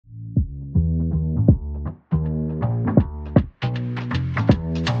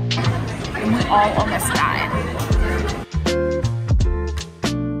all almost died.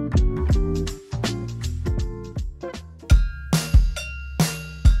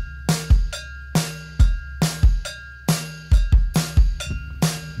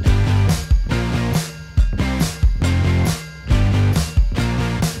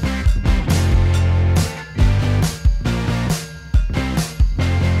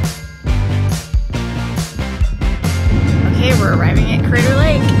 Okay, we're arriving at Crater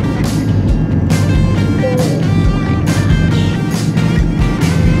Lake.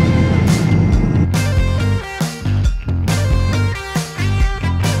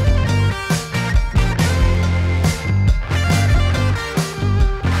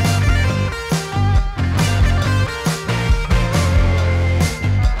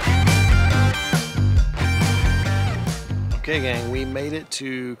 Okay gang, we made it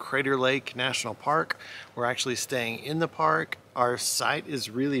to Crater Lake National Park. We're actually staying in the park. Our site is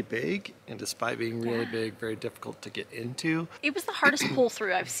really big, and despite being really big, very difficult to get into. It was the hardest pull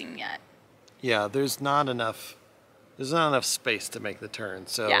through I've seen yet. Yeah, there's not enough space to make the turn,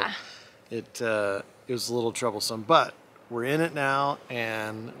 so Yeah. it was a little troublesome, but we're in it now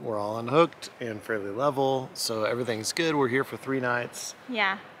and we're all unhooked and fairly level, so everything's good. We're here for 3 nights.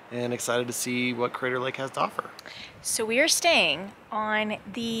 Yeah. And excited to see what Crater Lake has to offer. So we are staying on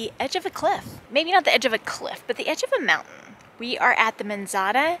the edge of a cliff. Maybe not the edge of a cliff, but the edge of a mountain. We are at the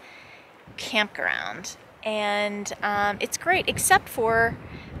Mazama Campground, and it's great, except for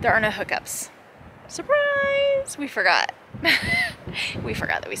there are no hookups. Surprise! We forgot. We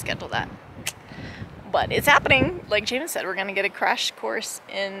forgot that we scheduled that. But it's happening. Like James said, we're gonna get a crash course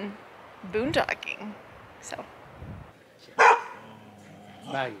in boondocking. So.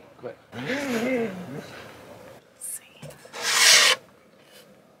 Maggie, quit. Let's see.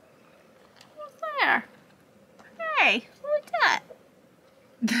 What's there? Hey, look at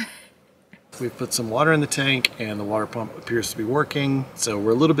that. We've put some water in the tank and the water pump appears to be working, so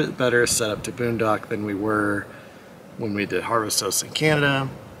we're a little bit better set up to boondock than we were when we did Harvest Host in Canada.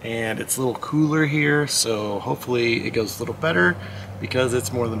 And it's a little cooler here, so hopefully it goes a little better because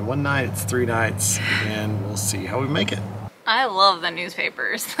it's more than 1 night, it's 3 nights, and we'll see how we make it. I love the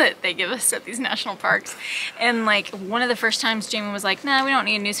newspapers that they give us at these national parks. And like one of the first times Jamie was like, nah, we don't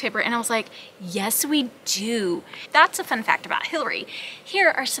need a newspaper. And I was like, yes, we do. That's a fun fact about Hillary. Here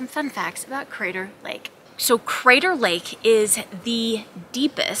are some fun facts about Crater Lake. So Crater Lake is the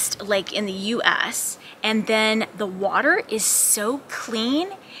deepest lake in the US. And then the water is so clean.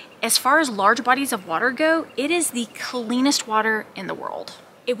 As far as large bodies of water go, it is the cleanest water in the world.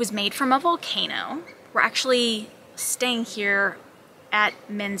 It was made from a volcano. We're actually staying here at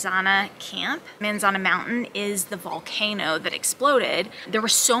Mazama Camp. Mazama Mountain is the volcano that exploded. There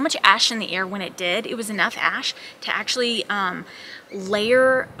was so much ash in the air when it did. It was enough ash to actually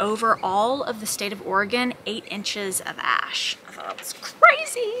layer over all of the state of Oregon 8 inches of ash. I thought that was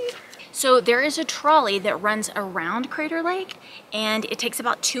crazy. So there is a trolley that runs around Crater Lake, and it takes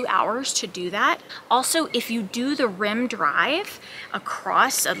about 2 hours to do that. Also, if you do the rim drive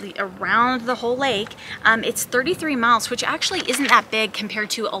across around the whole lake, it's 33 miles, which actually isn't that big compared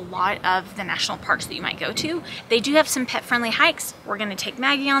to a lot of the national parks that you might go to. They do have some pet-friendly hikes. We're gonna take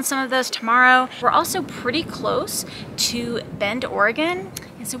Maggie on some of those tomorrow. We're also pretty close to Bend, Oregon,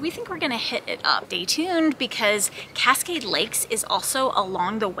 and so we think we're gonna hit it up. Stay tuned because Cascade Lakes is also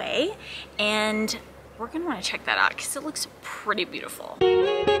along the way, and we're gonna wanna check that out because it looks pretty beautiful.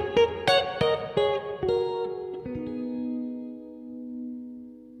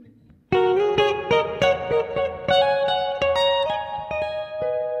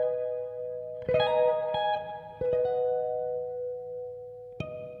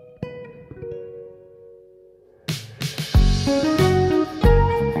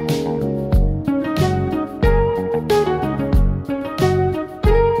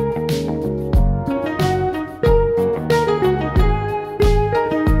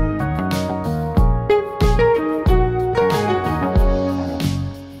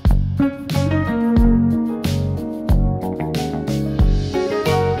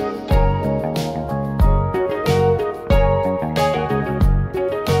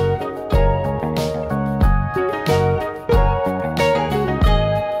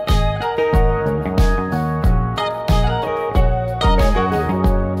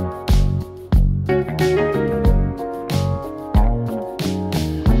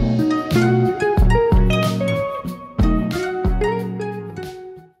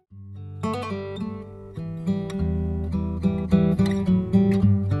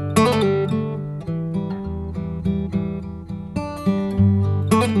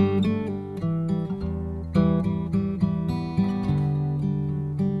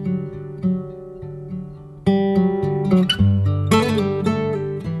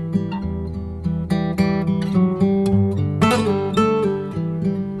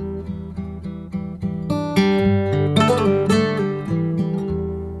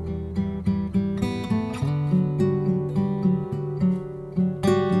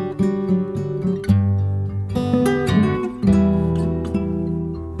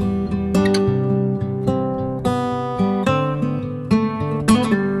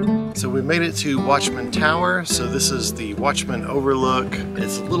 Made it to Watchman Tower, so this is the Watchman overlook.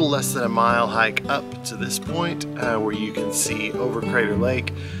 It's a little less than a mile hike up to this point where you can see over Crater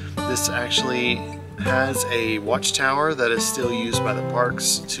Lake. This actually has a watchtower that is still used by the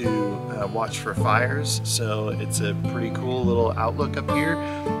parks to watch for fires, so it's a pretty cool little outlook up here.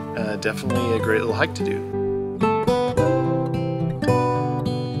 Definitely a great little hike to do.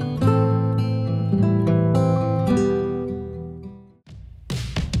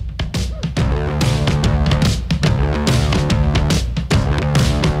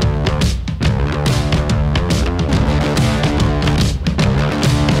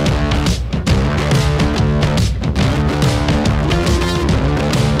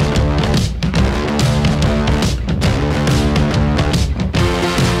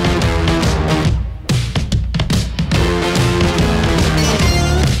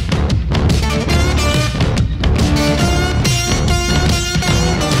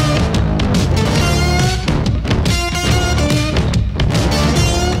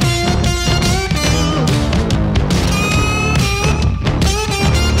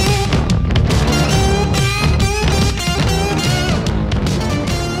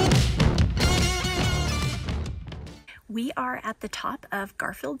 We are at the top of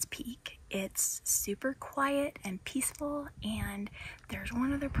Garfield's Peak. It's super quiet and peaceful, and there's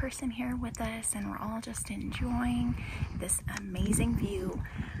one other person here with us, and we're all just enjoying this amazing view.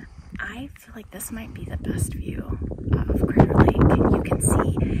 I feel like this might be the best view of Crater Lake. You can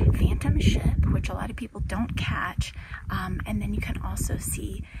see Phantom Ship, which a lot of people don't catch, and then you can also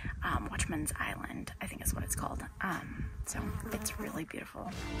see Watchman's Island, I think is what it's called. So it's really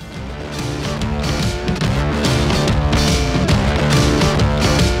beautiful.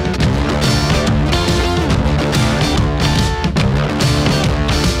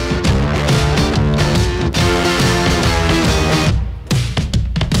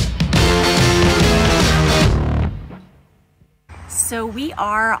 So we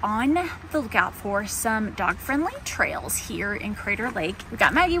are on the lookout for some dog-friendly trails here in Crater Lake. We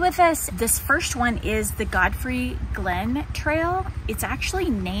got Maggie with us. This first one is the Godfrey Glen Trail. It's actually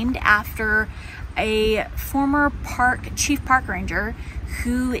named after a former chief park ranger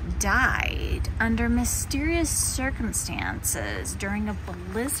who died under mysterious circumstances during a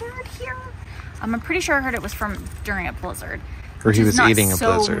blizzard here. I'm pretty sure I heard it was from during a blizzard. Or he was eating a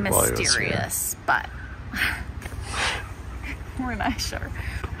blizzard while he was here. But we're not sure.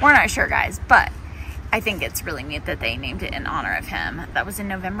 We're not sure, guys, but I think it's really neat that they named it in honor of him. That was in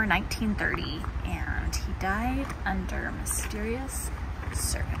November 1930, and he died under mysterious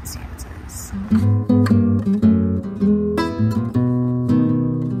circumstances.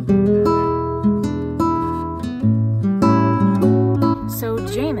 So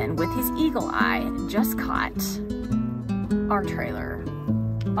Jamin, with his eagle eye, just caught our trailer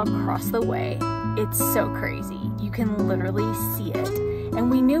across the way. It's so crazy. You can literally see it. And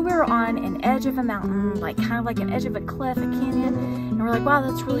we knew we were on an edge of a mountain, like kind of like an edge of a cliff, a canyon. And we're like, wow,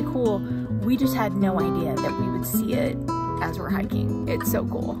 that's really cool. We just had no idea that we would see it as we're hiking. It's so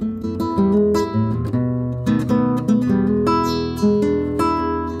cool.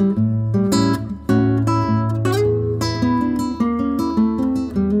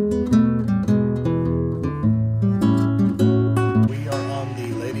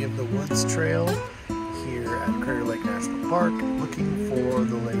 Trail here at Crater Lake National Park, looking for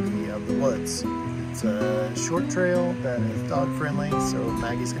the Lady of the Woods. It's a short trail that is dog friendly, so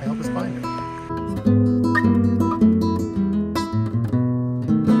Maggie's gonna help us find it.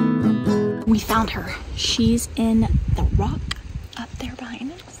 We found her. She's in the rock up there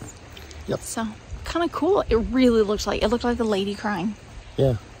behind us. Yep. So kind of cool. It really looks like, it looked like a lady crying.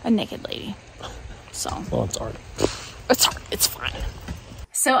 Yeah. A naked lady. So. Well, it's art. It's art. It's fine.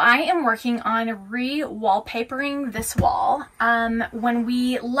 So I am working on re-wallpapering this wall. When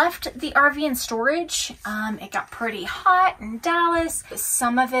we left the RV in storage, it got pretty hot in Dallas.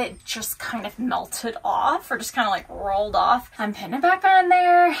 Some of it just kind of melted off or just kind of like rolled off. I'm putting it back on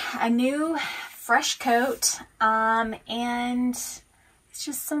there, a new fresh coat, and it's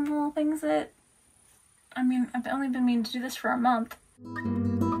just some little things that, I mean, I've only been meaning to do this for a month.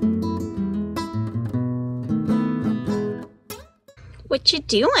 What you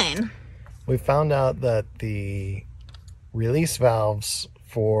doing? We found out that the release valves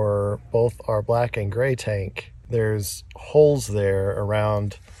for both our black and gray tank, there's holes there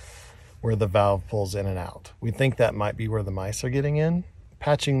around where the valve pulls in and out. We think that might be where the mice are getting in.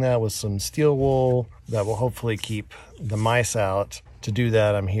 Patching that with some steel wool that will hopefully keep the mice out. To do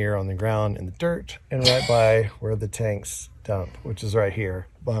that, I'm here on the ground in the dirt and right by where the tanks dump, which is right here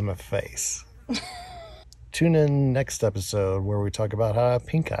by my face. Tune in next episode where we talk about how I have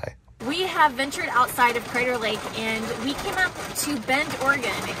pink eye. We have ventured outside of Crater Lake and we came out to Bend,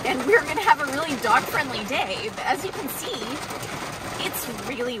 Oregon, and we're gonna have a really dog-friendly day. But as you can see, it's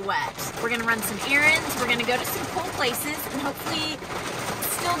really wet. We're gonna run some errands, we're gonna go to some cool places, and hopefully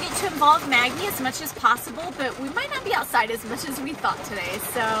still get to involve Maggie as much as possible, but we might not be outside as much as we thought today.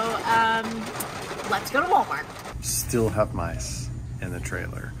 So let's go to Walmart. Still have mice in the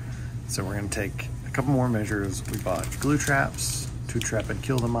trailer. So we're gonna take a couple more measures. We bought glue traps to trap and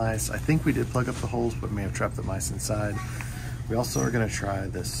kill the mice. I think we did plug up the holes, but may have trapped the mice inside. We also are gonna try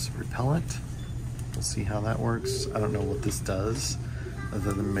this repellent. We'll see how that works. I don't know what this does,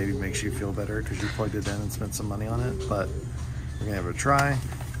 other than maybe makes you feel better because you plugged it in and spent some money on it, but we're gonna have a try.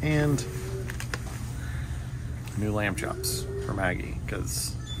 And new lamb chops for Maggie,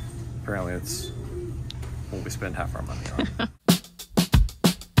 because apparently it's what we spend half our money on.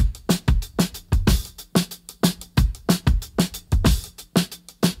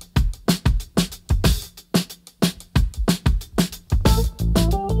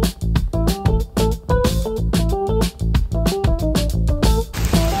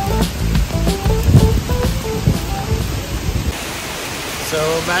 So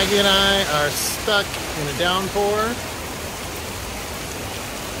Maggie and I are stuck in a downpour.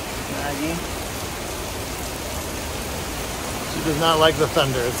 Maggie. She does not like the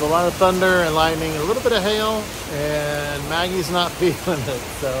thunder. It's a lot of thunder and lightning, a little bit of hail, and Maggie's not feeling it.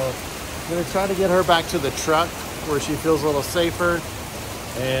 So I'm gonna try to get her back to the truck where she feels a little safer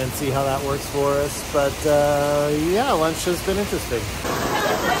and see how that works for us. But yeah, lunch has been interesting.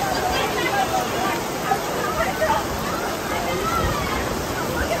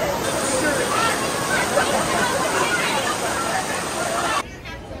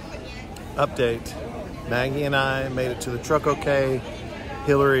 Update. Maggie and I made it to the truck okay.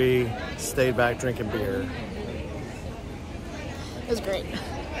 Hillary stayed back drinking beer. It was great.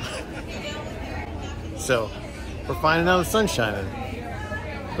 So, we're finding out the sun's shining.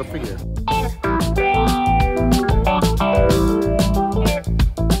 Go figure.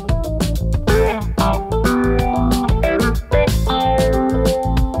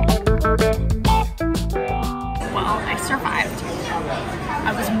 Well, I survived.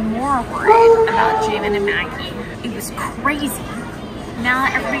 I was more worried about Jamin and Maggie. It was crazy. Now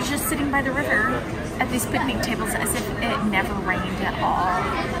everybody's just sitting by the river at these picnic tables as if it never rained at all.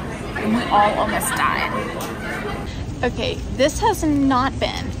 And we all almost died. Okay, this has not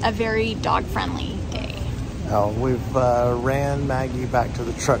been a very dog-friendly day. Oh, we've ran Maggie back to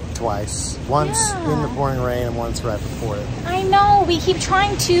the truck twice. Once in the pouring rain and once right before it. I know, we keep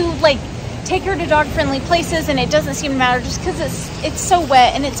trying to like take her to dog-friendly places and it doesn't seem to matter just because it's so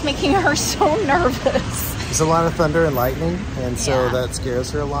wet and it's making her so nervous. There's a lot of thunder and lightning, and so that scares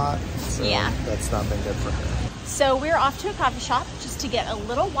her a lot. So that's not been good for her. So we're off to a coffee shop just to get a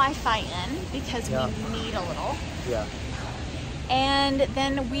little Wi-Fi in because we need a little. Yeah. And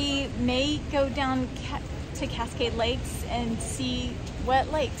then we may go down to Cascade Lakes and see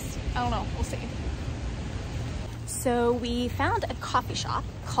what lakes. I don't know, we'll see. So we found a coffee shop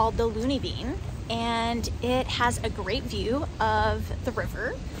called the Looney Bean, and it has a great view of the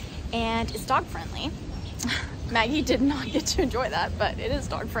river and it's dog friendly. Maggie did not get to enjoy that, but it is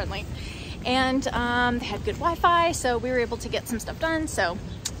dog friendly. And they had good Wi-Fi, so we were able to get some stuff done. So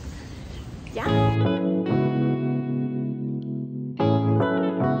yeah.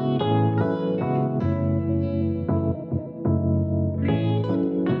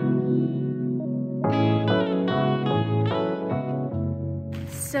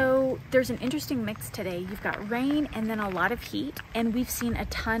 So there's an interesting mix today. You've got rain and then a lot of heat, and we've seen a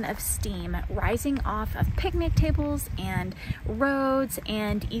ton of steam rising off of picnic tables and roads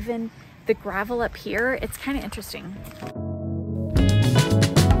and even the gravel up here. It's kind of interesting.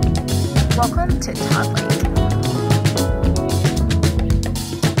 Welcome to Todd Lake.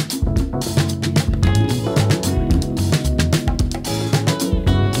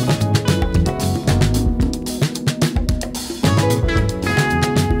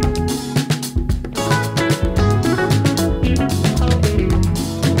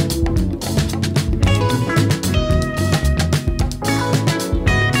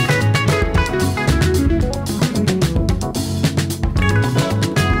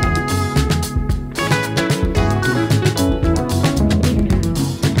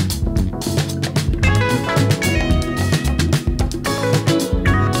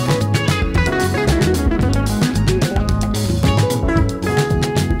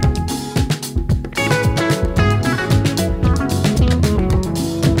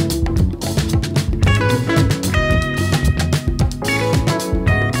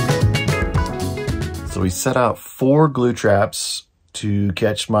 So we set out 4 glue traps to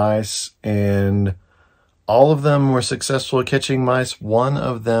catch mice, and all of them were successful at catching mice. One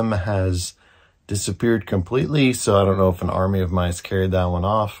of them has disappeared completely, so I don't know if an army of mice carried that one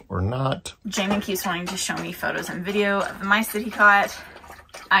off or not. Jamin keeps wanting to show me photos and video of the mice that he caught.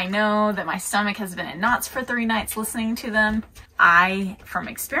 I know that my stomach has been in knots for 3 nights listening to them. I, from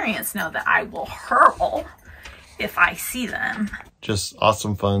experience, know that I will hurl if I see them. Just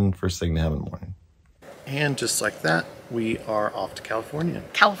awesome fun first thing to have in the morning. And just like that, we are off to California.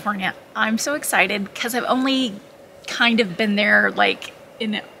 California. I'm so excited because I've only kind of been there like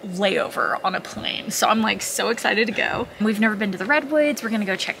in a layover on a plane. So I'm like so excited to go. We've never been to the Redwoods. We're gonna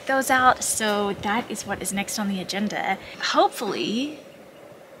go check those out. So that is what is next on the agenda. Hopefully,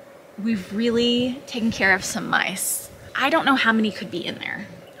 we've really taken care of some mice. I don't know how many could be in there.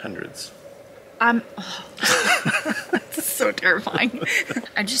 Hundreds. It's so terrifying.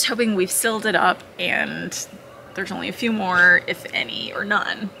 I'm just hoping we've sealed it up and there's only a few more, if any, or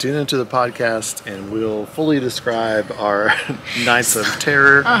none. Tune into the podcast and we'll fully describe our nights of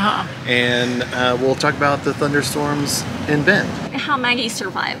terror. And we'll talk about the thunderstorms in Bend. How Maggie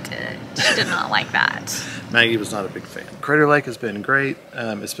survived it. She did not like that. Maggie was not a big fan. Crater Lake has been great.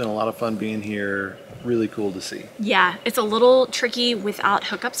 It's been a lot of fun being here. Really cool to see. Yeah, it's a little tricky without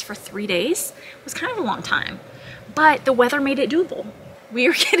hookups for 3 days. It was kind of a long time, but the weather made it doable. We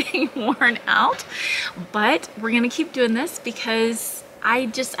are getting worn out, but we're gonna keep doing this because I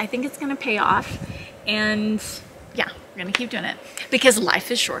think it's gonna pay off. And yeah, we're gonna keep doing it because life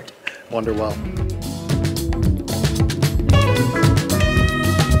is short. Wonder well.